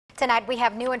Tonight we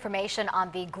have new information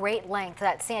on the great length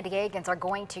that San Diegans are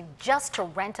going to just to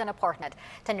rent an apartment.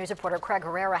 10 News reporter Craig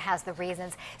Herrera has the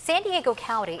reasons. San Diego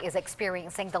County is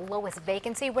experiencing the lowest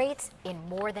vacancy rates in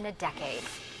more than a decade.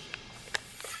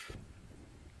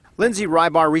 Lindsay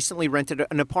Rybar recently rented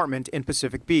an apartment in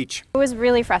Pacific Beach. It was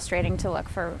really frustrating to look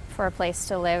for a place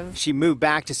to live. She moved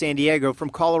back to San Diego from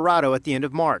Colorado at the end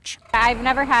of March. I've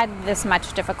never had this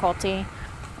much difficulty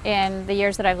in the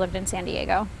years that I've lived in San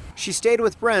Diego. She stayed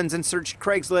with friends and searched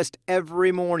Craigslist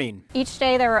every morning. Each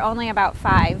day there were only about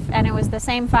 5, and it was the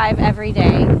same 5 every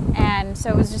day. And so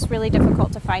it was just really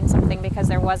difficult to find something because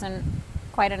there wasn't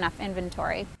quite enough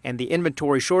inventory. And the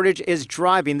inventory shortage is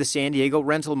driving the San Diego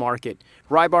rental market.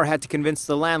 Rybar had to convince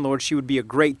the landlord she would be a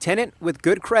great tenant with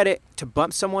good credit to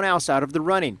bump someone else out of the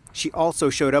running. She also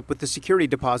showed up with the security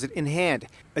deposit in hand.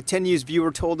 A 10 News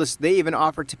viewer told us they even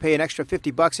offered to pay an extra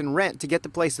 $50 in rent to get the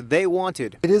place they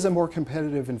wanted. It is a more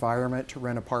competitive environment to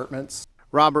rent apartments.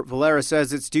 Robert Valera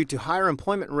says it's due to higher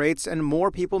employment rates and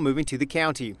more people moving to the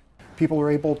county. People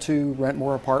are able to rent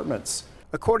more apartments.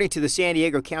 According to the San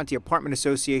Diego County Apartment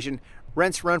Association,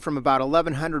 rents run from about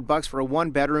 $1,100 for a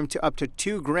 1-bedroom to up to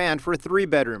 $2,000 for a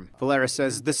 3-bedroom. Valera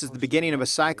says this is the beginning of a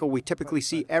cycle we typically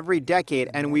see every decade,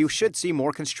 and we should see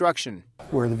more construction.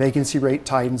 Where the vacancy rate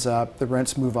tightens up, the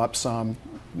rents move up some,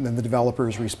 and then the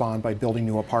developers respond by building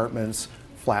new apartments,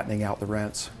 flattening out the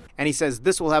rents. And he says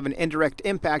this will have an indirect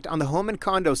impact on the home and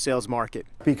condo sales market.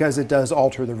 Because it does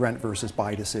alter the rent versus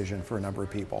buy decision for a number of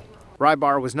people.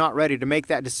 Rybar was not ready to make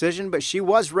that decision, but she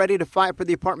was ready to fight for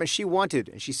the apartment she wanted,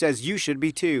 and she says you should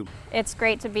be too. It's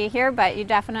great to be here, but you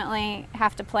definitely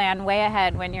have to plan way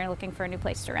ahead when you're looking for a new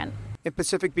place to rent. In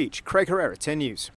Pacific Beach, Craig Herrera, 10 News.